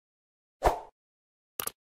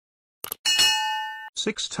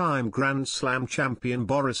Six-time Grand Slam champion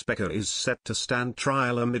Boris Becker is set to stand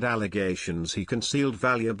trial amid allegations he concealed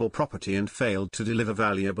valuable property and failed to deliver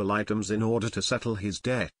valuable items in order to settle his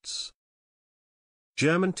debts.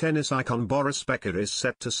 German tennis icon Boris Becker is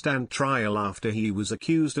set to stand trial after he was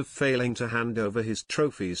accused of failing to hand over his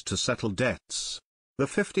trophies to settle debts. The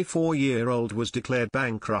 54-year-old was declared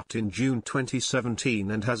bankrupt in June 2017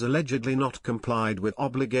 and has allegedly not complied with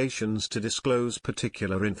obligations to disclose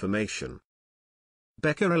particular information.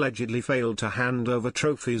 Becker allegedly failed to hand over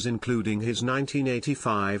trophies including his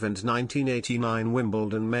 1985 and 1989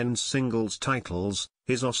 Wimbledon men's singles titles,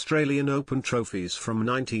 his Australian Open trophies from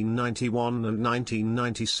 1991 and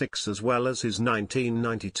 1996 as well as his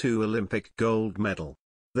 1992 Olympic gold medal.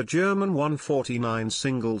 The German won 49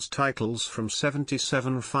 singles titles from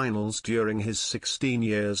 77 finals during his 16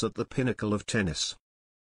 years at the pinnacle of tennis.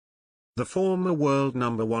 The former world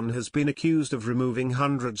number one has been accused of removing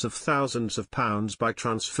hundreds of thousands of pounds by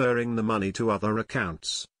transferring the money to other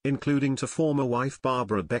accounts, including to former wife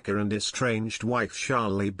Barbara Becker and estranged wife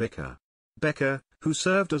Charlie Becker. Becker, who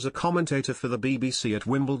served as a commentator for the BBC at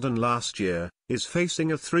Wimbledon last year, is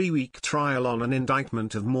facing a 3-week trial on an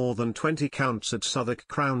indictment of more than 20 counts at Southwark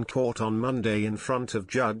Crown Court on Monday in front of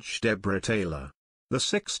Judge Deborah Taylor. The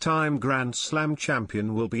 6-time Grand Slam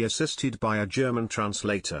champion will be assisted by a German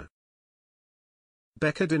translator.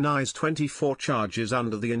 Becker denies 24 charges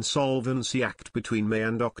under the Insolvency Act between May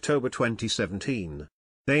and October 2017.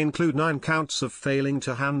 They include 9 counts of failing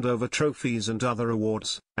to hand over trophies and other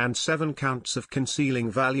awards, and 7 counts of concealing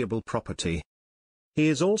valuable property. He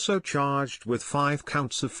is also charged with 5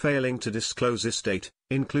 counts of failing to disclose estate,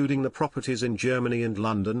 including the properties in Germany and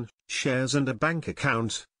London, shares and a bank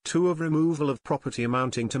account, 2 of removal of property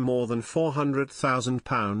amounting to more than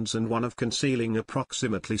 £400,000 and 1 of concealing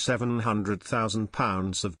approximately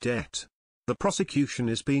 £700,000 of debt. The prosecution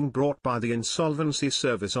is being brought by the Insolvency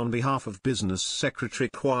Service on behalf of Business Secretary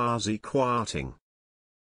Kwasi Kwarteng.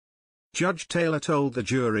 Judge Taylor told the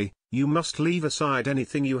jury, "You must leave aside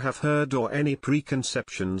anything you have heard or any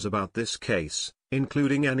preconceptions about this case,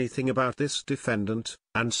 including anything about this defendant,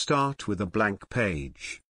 and start with a blank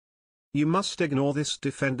page. You must ignore this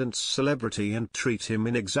defendant's celebrity and treat him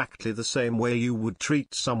in exactly the same way you would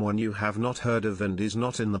treat someone you have not heard of and is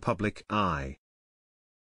not in the public eye."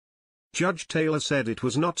 Judge Taylor said it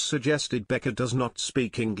was not suggested Becker does not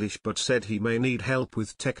speak English but said he may need help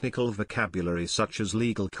with technical vocabulary such as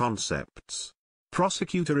legal concepts.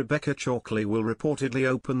 Prosecutor Rebecca Chalkley will reportedly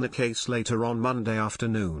open the case later on Monday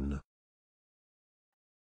afternoon.